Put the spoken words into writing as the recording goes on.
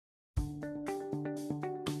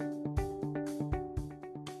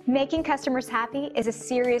Making customers happy is a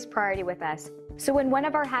serious priority with us. So when one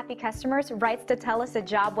of our happy customers writes to tell us a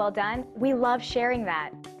job well done, we love sharing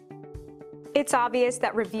that. It's obvious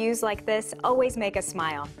that reviews like this always make us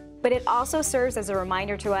smile, but it also serves as a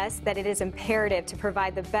reminder to us that it is imperative to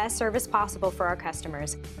provide the best service possible for our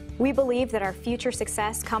customers. We believe that our future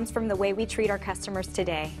success comes from the way we treat our customers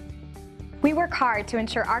today. We work hard to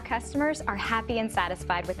ensure our customers are happy and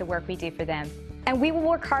satisfied with the work we do for them, and we will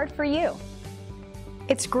work hard for you.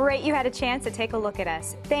 It's great you had a chance to take a look at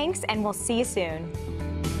us. Thanks, and we'll see you soon.